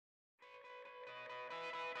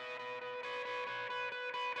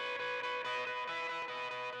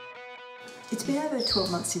It's been over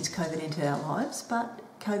 12 months since COVID entered our lives, but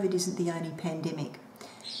COVID isn't the only pandemic.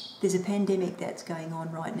 There's a pandemic that's going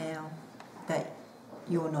on right now that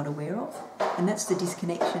you're not aware of, and that's the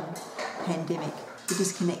disconnection pandemic, the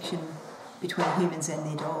disconnection between humans and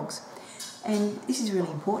their dogs. And this is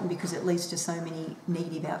really important because it leads to so many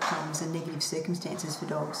negative outcomes and negative circumstances for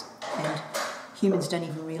dogs, and humans don't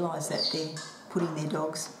even realise that they're putting their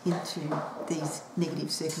dogs into these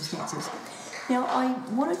negative circumstances. Now, I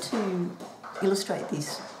wanted to illustrate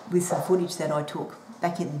this with some footage that I took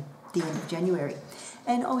back in the end of January,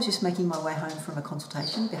 and I was just making my way home from a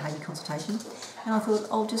consultation, behaviour consultation, and I thought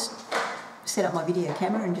I'll just set up my video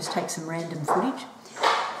camera and just take some random footage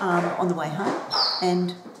on the way home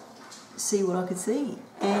and see what I could see.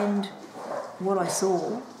 And what I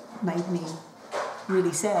saw made me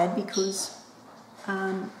really sad because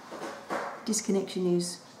disconnection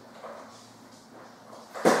is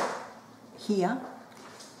here,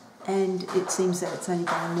 and it seems that it's only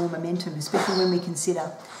gaining more momentum, especially when we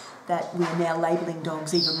consider that we're now labelling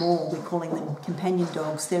dogs even more. We're calling them companion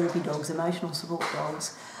dogs, therapy dogs, emotional support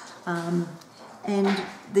dogs, and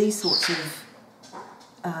these sorts of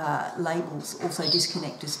labels also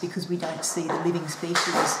disconnect us because we don't see the living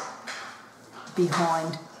species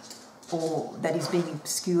behind, or that is being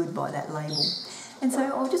obscured by that label. And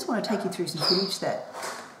so I just want to take you through some footage that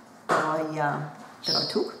I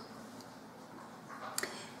took.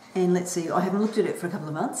 And let's see, I haven't looked at it for a couple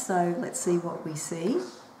of months, so let's see what we see.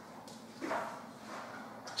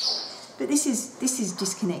 But this is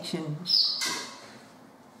disconnection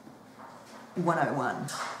 101.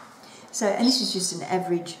 So, and this is just an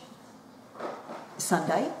average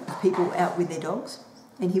Sunday of people out with their dogs.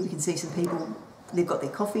 And here we can see some people, they've got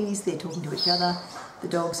their coffees, they're talking to each other. The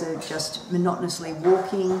dogs are just monotonously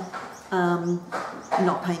walking,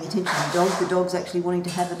 not paying attention to the dog. The dog's actually wanting to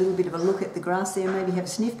have a little bit of a look at the grass there, maybe have a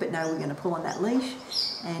sniff, but no, we're going to pull on that leash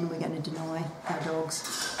and we're going to deny our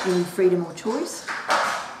dogs any freedom or choice.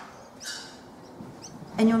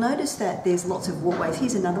 And you'll notice that there's lots of walkways.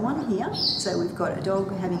 Here's another one here. So we've got a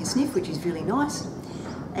dog having a sniff, which is really nice.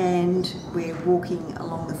 And we're walking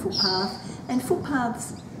along the footpath. And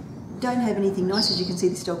footpaths don't have anything nice. As you can see,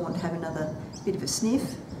 this dog wanted to have another bit of a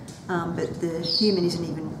sniff. But the human isn't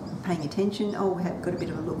even paying attention. Oh, we've got a bit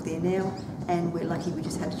of a look there now. And we're lucky we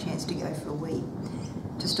just had a chance to go for a wee,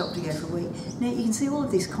 to stop to go for a wee. Now you can see all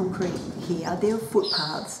of this concrete here. They're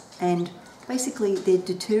footpaths. And basically, they're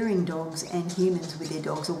deterring dogs and humans with their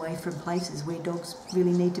dogs away from places where dogs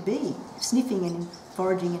really need to be, sniffing and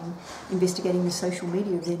foraging and investigating the social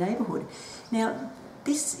media of their neighbourhood. Now,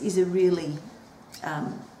 this is a really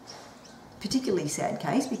particularly sad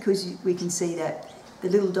case because we can see that the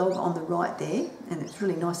little dog on the right there, and it's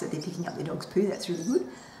really nice that they're picking up their dog's poo, that's really good.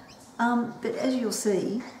 But as you'll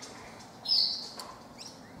see,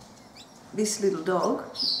 this little dog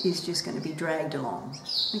is just going to be dragged along.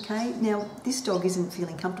 Okay, now this dog isn't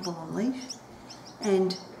feeling comfortable on leash,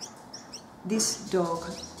 and this dog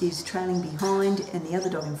is trailing behind, and the other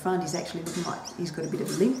dog in front is actually looking like he's got a bit of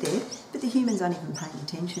a limp there, but the humans aren't even paying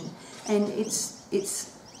attention. And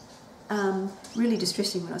it's really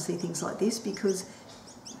distressing when I see things like this because,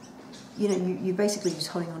 you know, you're basically just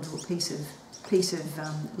holding onto a piece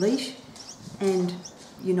of leash, and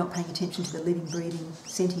you're not paying attention to the living, breathing,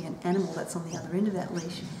 sentient animal that's on the other end of that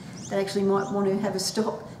leash that actually might want to have a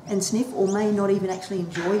stop and sniff, or may not even actually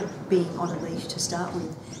enjoy being on a leash to start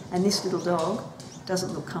with. And this little dog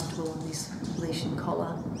doesn't look comfortable on this leash and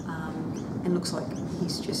collar, and looks like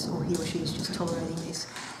he's just, or he or she is just tolerating this.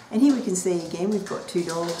 And here we can see again, we've got two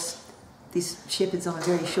dogs. This shepherd's on a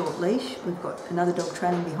very short leash. We've got another dog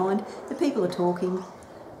trailing behind. The people are talking,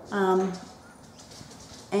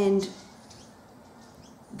 and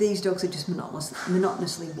these dogs are just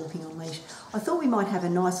monotonously walking on leash. I thought we might have a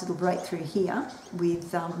nice little breakthrough here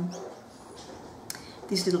with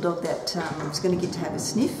this little dog that was going to get to have a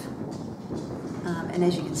sniff. And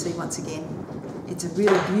as you can see, once again, it's a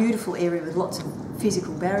really beautiful area with lots of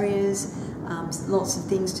physical barriers, lots of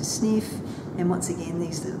things to sniff. And once again,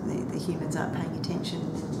 the humans aren't paying attention.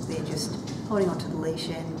 They're just holding onto the leash,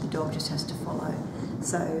 and the dog just has to follow.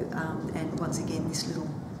 So, and once again, this little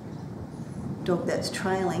dog that's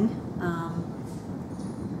trailing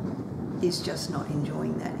is just not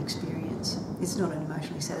enjoying that experience. It's not an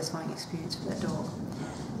emotionally satisfying experience for that dog.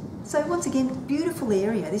 So once again, beautiful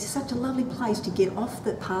area. This is such a lovely place to get off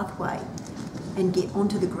the pathway and get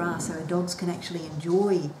onto the grass so our dogs can actually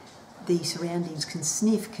enjoy the surroundings, can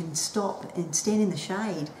sniff, can stop and stand in the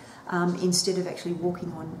shade, instead of actually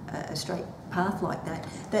walking on a straight path like that.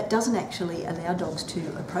 That doesn't actually allow dogs to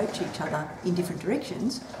approach each other in different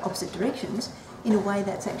directions, opposite directions. in a way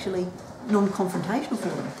that's actually non-confrontational for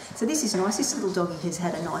them. So this is nice. This little doggy has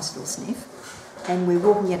had a nice little sniff, and we're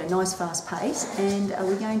walking at a nice fast pace. And are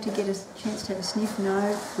we going to get a chance to have a sniff?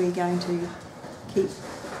 No, we're going to keep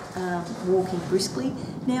walking briskly.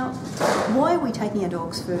 Now, why are we taking our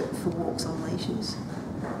dogs for walks on leashes,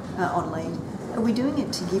 on lead? Are we doing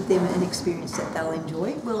it to give them an experience that they'll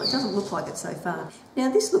enjoy? Well, it doesn't look like it so far. Now,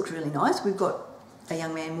 this looks really nice. We've got a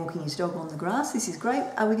young man walking his dog on the grass. This is great.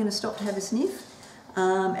 Are we going to stop to have a sniff?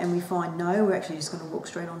 And we find no, we're actually just going to walk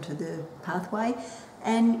straight onto the pathway.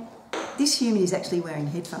 And this human is actually wearing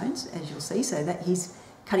headphones, as you'll see, so that he's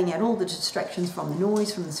cutting out all the distractions from the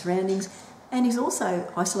noise, from the surroundings, and he's also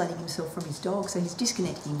isolating himself from his dog, so he's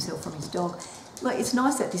disconnecting himself from his dog. Like, it's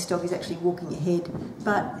nice that this dog is actually walking ahead,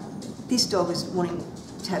 but this dog is wanting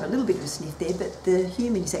to have a little bit of a sniff there, but the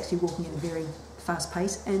human is actually walking at a very fast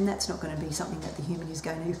pace, and that's not going to be something that the human is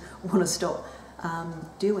going to want to stop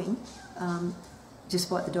doing,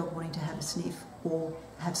 despite the dog wanting to have a sniff or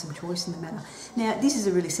have some choice in the matter. Now, this is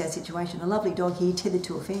a really sad situation. A lovely dog here tethered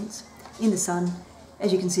to a fence in the sun.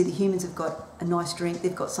 As you can see, the humans have got a nice drink,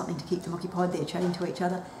 they've got something to keep them occupied, they're chatting to each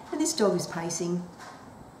other, and this dog is pacing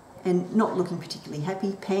and not looking particularly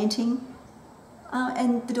happy, panting,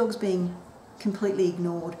 and the dog's being completely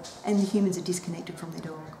ignored, and the humans are disconnected from their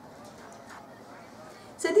dog.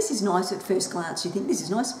 So this is nice at first glance. You think this is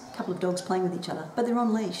nice, a couple of dogs playing with each other, but they're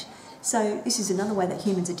on leash. So this is another way that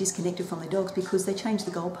humans are disconnected from their dogs, because they change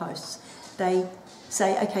the goalposts. They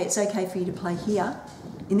say, okay, it's okay for you to play here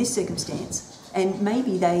in this circumstance, and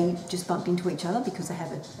maybe they just bumped into each other because they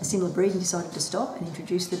have a similar breed and decided to stop and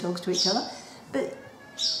introduce the dogs to each other. But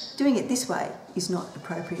doing it this way is not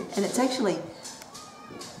appropriate, and it's actually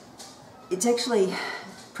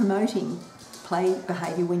promoting play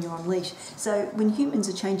behaviour when you're on leash. So when humans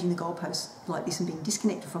are changing the goalposts like this and being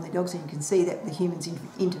disconnected from their dogs, and you can see that the humans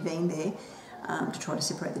intervene there to try to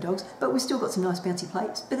separate the dogs, but we've still got some nice bouncy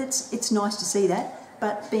plates. But it's nice to see that.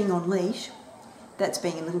 But being on leash, that's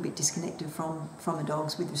being a little bit disconnected from the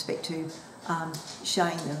dogs with respect to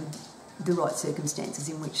showing them the right circumstances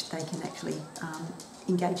in which they can actually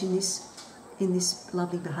engage in this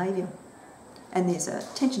lovely behaviour. And there's a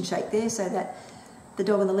tension shake there, so that the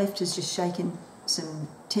dog on the left has just shaken some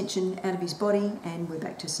tension out of his body, and we're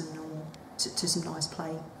back to some normal, to some nice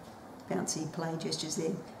play, bouncy play gestures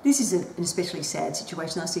there. This is an especially sad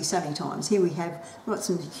situation I see so many times. Here we've got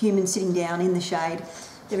some humans sitting down in the shade.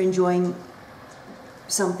 They're enjoying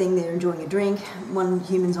something, they're enjoying a drink. One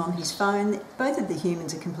human's on his phone. Both of the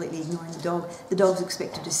humans are completely ignoring the dog. The dog's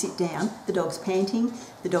expected to sit down. The dog's panting.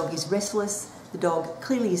 The dog is restless. The dog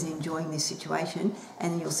clearly isn't enjoying this situation,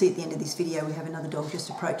 and you'll see at the end of this video we have another dog just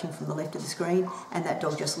approaching from the left of the screen, and that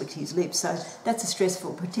dog just licked his lips. So that's a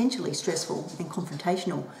stressful, potentially stressful and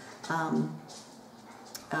confrontational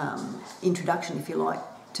introduction, if you like,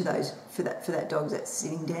 to those for that dog that's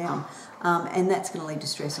sitting down, and that's going to lead to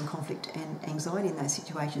stress and conflict and anxiety in those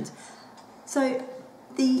situations. So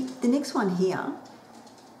the next one here,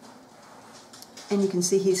 and you can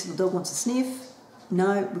see here, so the dog wants a sniff.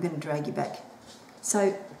 No, we're going to drag you back.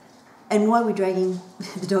 So, and why are we dragging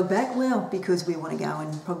the dog back? Well, because we want to go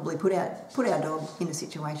and probably put our dog in a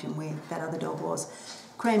situation where that other dog was,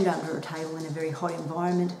 crammed under a table in a very hot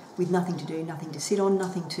environment with nothing to do, nothing to sit on,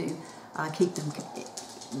 nothing to keep them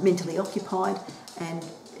mentally occupied, and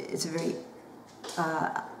it's a very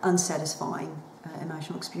unsatisfying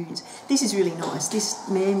emotional experience. This is really nice. This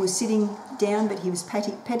man was sitting down, but he was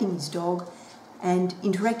petting his dog and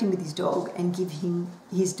interacting with his dog and giving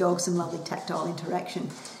his dog some lovely tactile interaction.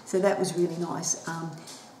 So that was really nice.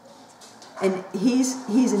 And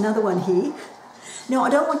here's another one here. Now, I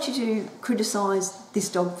don't want you to criticise this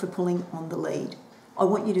dog for pulling on the lead. I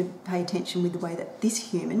want you to pay attention with the way that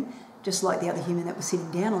this human, just like the other human that was sitting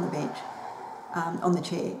down on the bench, on the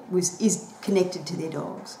chair, is connected to their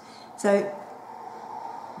dogs. So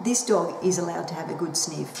this dog is allowed to have a good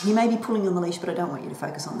sniff. He may be pulling on the leash, but I don't want you to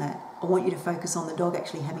focus on that. I want you to focus on the dog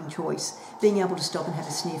actually having choice, being able to stop and have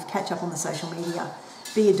a sniff, catch up on the social media,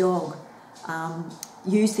 be a dog,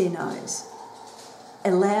 use their nose.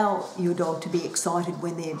 Allow your dog to be excited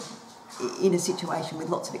when they're in a situation with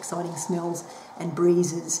lots of exciting smells and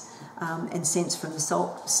breezes and scents from the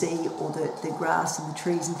salt sea or the grass and the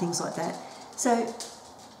trees and things like that. So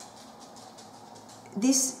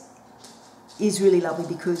this is really lovely,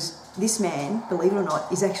 because this man, believe it or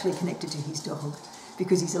not, is actually connected to his dog,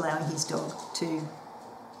 because he's allowing his dog to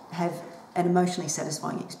have an emotionally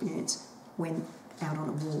satisfying experience when out on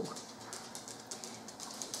a walk.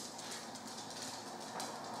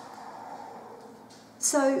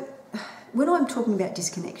 So when I'm talking about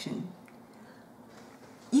disconnection,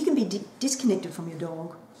 you can be disconnected from your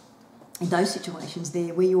dog in those situations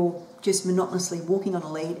there where you're just monotonously walking on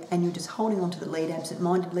a lead and you're just holding onto the lead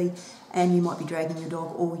absent-mindedly, and you might be dragging your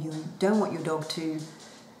dog, or you don't want your dog to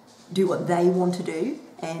do what they want to do,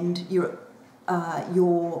 and you're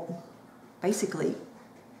basically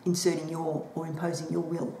inserting or imposing your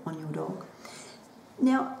will on your dog.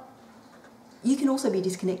 Now, you can also be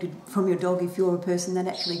disconnected from your dog if you're a person that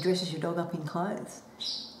actually dresses your dog up in clothes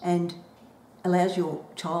and allows your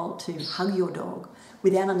child to hug your dog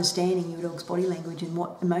without understanding your dog's body language and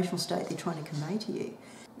what emotional state they're trying to convey to you.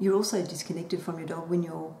 You're also disconnected from your dog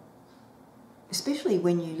especially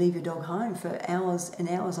when you leave your dog home for hours and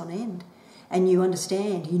hours on end, and you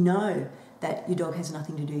understand, you know that your dog has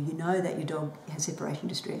nothing to do, you know that your dog has separation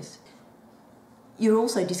distress. You're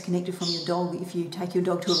also disconnected from your dog if you take your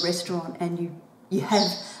dog to a restaurant and you have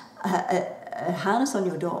a harness on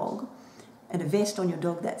your dog and a vest on your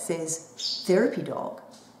dog that says therapy dog,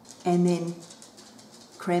 and then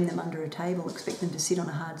cram them under a table, expect them to sit on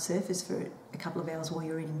a hard surface for a couple of hours while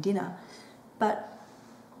you're eating dinner. But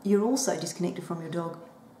you're also disconnected from your dog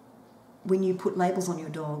when you put labels on your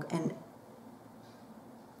dog and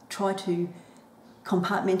try to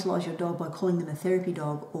compartmentalise your dog by calling them a therapy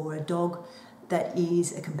dog or a dog that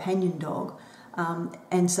is a companion dog.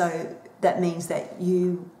 And so that means that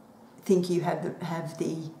you think you have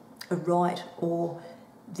a right or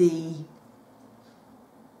the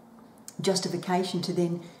justification to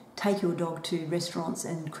then take your dog to restaurants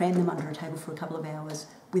and cram them under a table for a couple of hours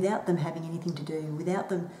without them having anything to do, without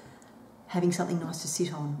them having something nice to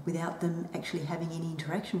sit on, without them actually having any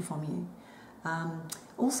interaction from you.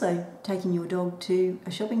 Also taking your dog to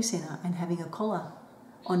a shopping centre and having a collar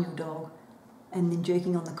on your dog and then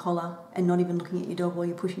jerking on the collar and not even looking at your dog while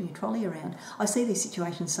you're pushing your trolley around. I see these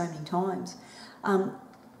situations so many times.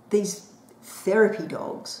 These therapy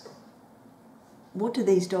dogs, what do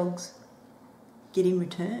these dogs get in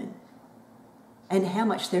return? And how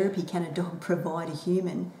much therapy can a dog provide a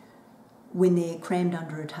human when they're crammed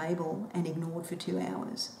under a table and ignored for 2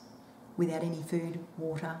 hours without any food,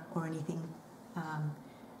 water or anything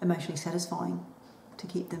emotionally satisfying to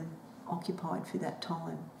keep them occupied for that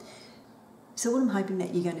time? So what I'm hoping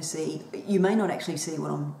that you're going to see, you may not actually see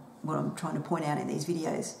what I'm trying to point out in these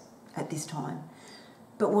videos at this time,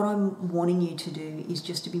 but what I'm wanting you to do is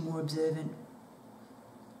just to be more observant,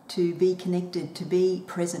 to be connected, to be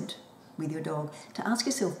present with your dog, to ask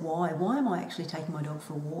yourself why am I actually taking my dog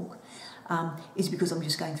for a walk? Is it because I'm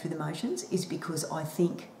just going through the motions? Is it because I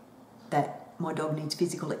think that my dog needs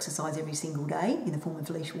physical exercise every single day in the form of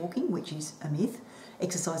leash walking, which is a myth?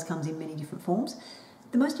 Exercise comes in many different forms.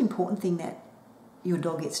 The most important thing that your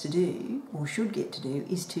dog gets to do, or should get to do,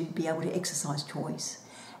 is to be able to exercise choice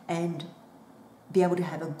and be able to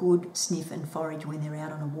have a good sniff and forage when they're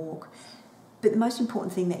out on a walk. But the most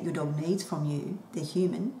important thing that your dog needs from you, the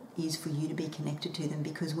human, is for you to be connected to them,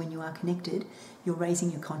 because when you are connected, you're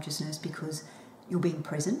raising your consciousness because you're being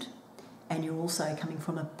present and you're also coming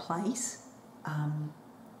from a place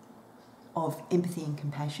of empathy and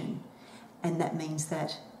compassion. And that means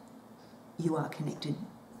that you are connected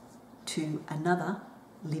to another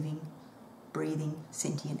living, breathing,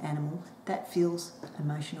 sentient animal that feels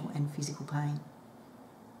emotional and physical pain.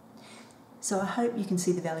 So I hope you can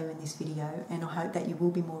see the value in this video, and I hope that you will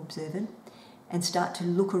be more observant and start to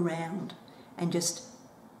look around and just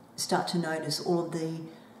start to notice all of the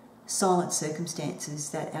silent circumstances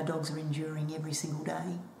that our dogs are enduring every single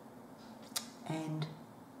day, and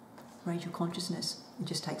raise your consciousness. It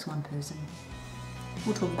just takes one person.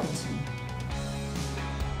 We'll talk again soon.